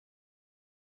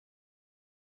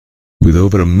With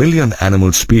over 1 million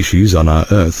animal species on our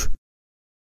Earth,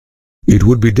 it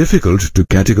would be difficult to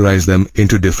categorize them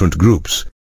into different groups.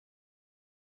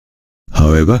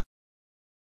 However,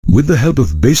 with the help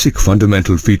of basic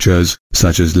fundamental features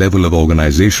such as level of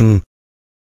organization,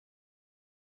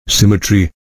 symmetry,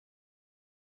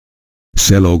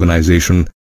 cell organization,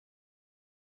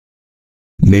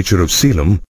 nature of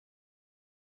coelom,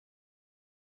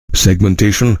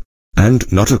 segmentation, and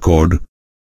notochord,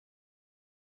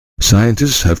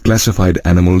 scientists have classified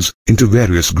animals into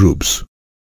various groups.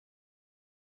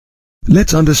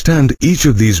 Let's understand each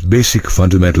of these basic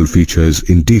fundamental features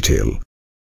in detail.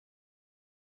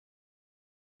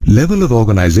 Level of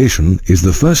organization is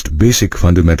the first basic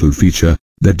fundamental feature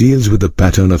that deals with the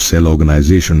pattern of cell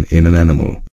organization in an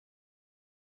animal.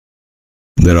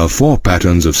 There are 4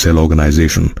 patterns of cell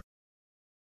organization: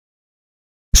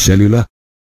 cellular,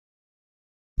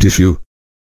 tissue,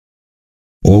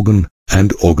 organ,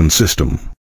 and organ system.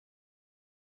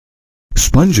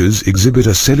 Sponges exhibit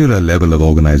a cellular level of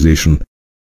organization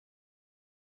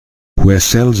where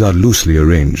cells are loosely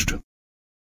arranged.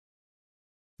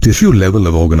 Tissue level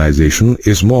of organization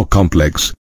is more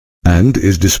complex and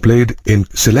is displayed in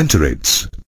coelenterate.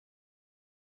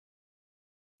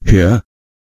 Here,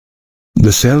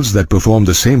 the cells that perform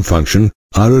the same function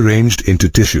are arranged into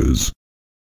tissues.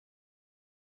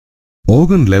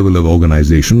 Organ level of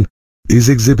organization is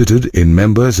exhibited in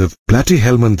members of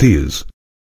platyhelminthes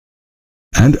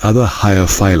and other higher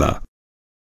phyla.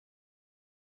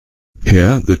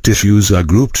 Here, the tissues are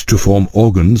grouped to form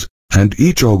organs, and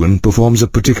each organ performs a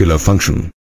particular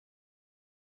function.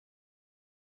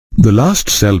 The last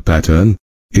cell pattern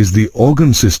is the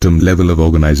organ system level of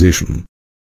organization.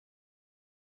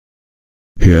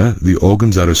 Here, the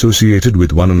organs are associated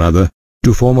with one another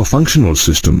to form a functional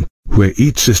system, where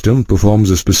each system performs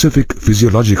a specific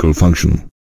physiological function.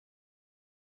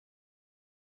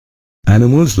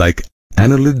 Animals like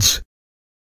annelids,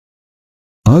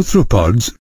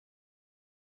 arthropods,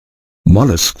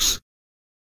 mollusks,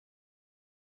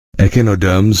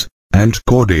 echinoderms, and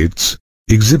chordates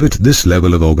exhibit this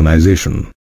level of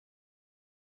organization.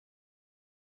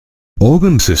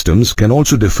 Organ systems can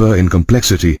also differ in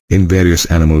complexity in various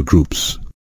animal groups.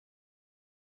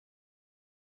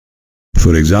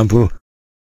 For example,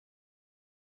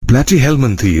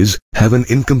 platyhelminthes have an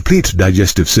incomplete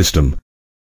digestive system,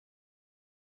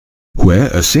 where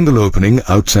a single opening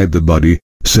outside the body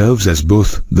serves as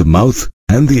both the mouth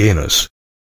and the anus,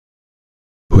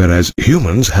 whereas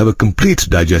humans have a complete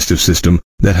digestive system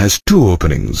that has 2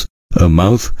 openings, a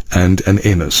mouth and an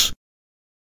anus.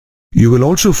 You will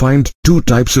also find 2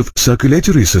 types of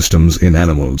circulatory systems in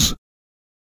animals: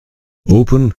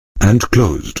 open and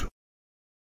closed.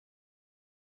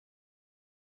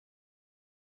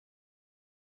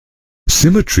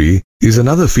 Symmetry is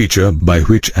another feature by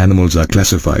which animals are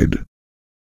classified.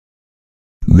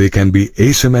 They can be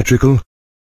asymmetrical,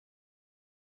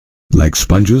 like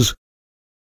sponges,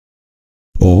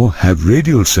 or have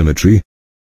radial symmetry,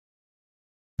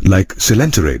 like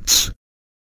coelenterates,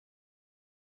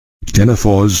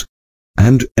 ctenophores,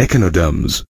 and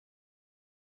echinoderms.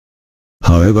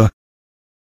 However,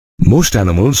 most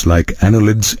animals like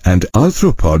annelids and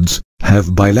arthropods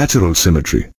have bilateral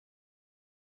symmetry.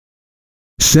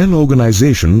 Cell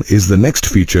organization is the next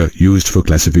feature used for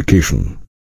classification.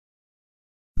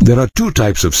 There are 2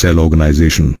 types of cell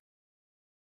organization: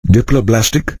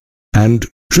 diploblastic and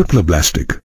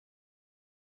triploblastic.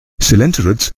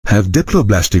 Coelenterates have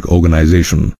diploblastic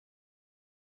organization,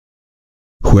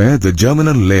 where the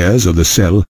germinal layers of the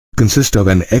cell consist of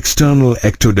an external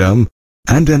ectoderm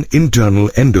and an internal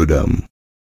endoderm.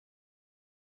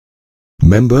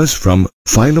 Members from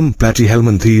phylum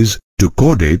Platyhelminthes to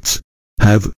chordates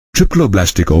have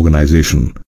triploblastic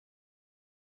organization,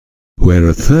 where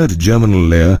a third germinal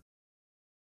layer,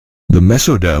 the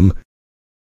mesoderm,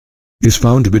 is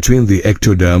found between the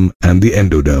ectoderm and the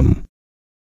endoderm.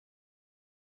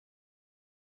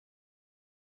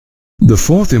 The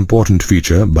fourth important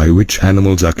feature by which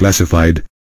animals are classified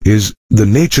is the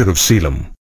nature of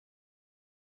coelom.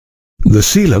 The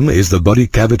coelom is the body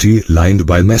cavity lined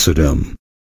by mesoderm.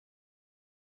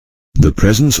 The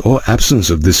presence or absence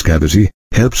of this cavity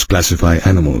helps classify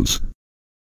animals.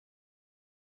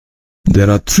 There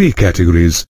are 3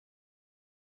 categories: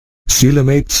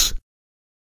 coelomates,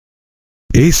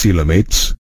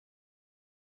 acoelomates,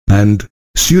 and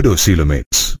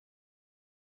pseudocoelomates.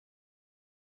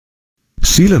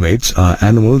 Coelomates are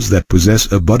animals that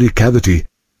possess a body cavity,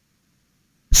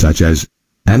 such as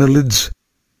annelids,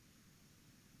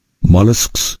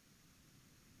 mollusks,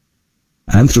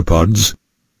 anthropods,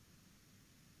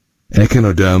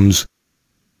 echinoderms,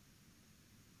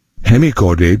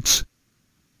 hemichordates,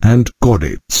 and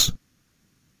chordates.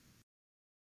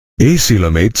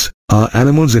 Acoelomates are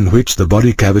animals in which the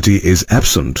body cavity is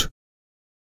absent,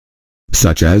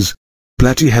 such as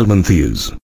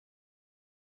platyhelminthes.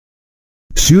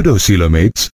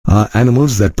 Pseudocoelomates are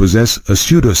animals that possess a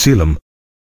pseudocoelom,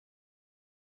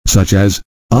 such as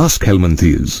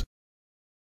askhelminthes.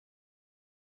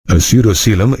 A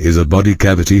pseudocoelom is a body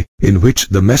cavity in which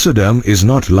the mesoderm is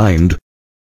not lined,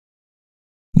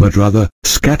 but rather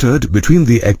scattered between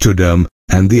the ectoderm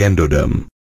and the endoderm.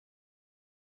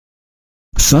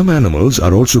 Some animals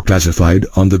are also classified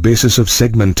on the basis of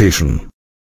segmentation.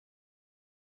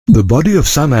 The body of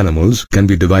some animals can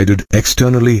be divided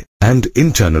externally and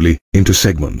internally into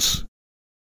segments.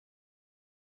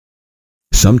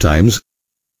 Sometimes,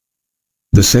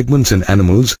 the segments in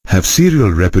animals have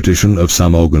serial repetition of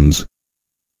some organs,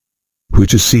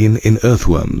 which is seen in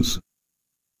earthworms.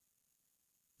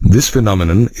 This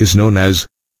phenomenon is known as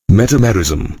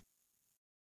metamerism.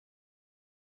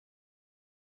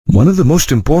 One of the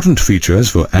most important features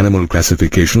for animal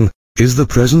classification is the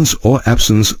presence or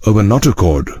absence of a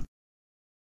notochord.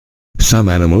 Some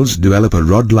animals develop a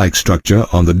rod-like structure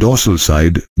on the dorsal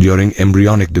side during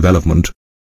embryonic development,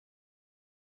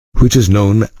 which is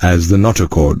known as the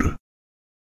notochord.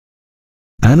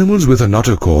 Animals with a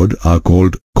notochord are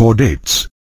called chordates,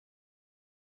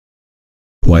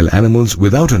 while animals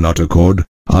without a notochord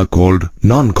are called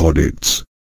non-chordates.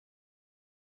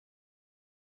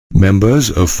 Members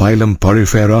of phylum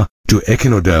Porifera to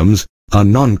echinoderms are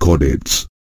non-chordates.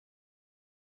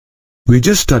 We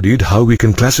just studied how we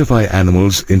can classify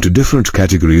animals into different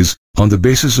categories on the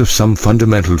basis of some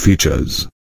fundamental features.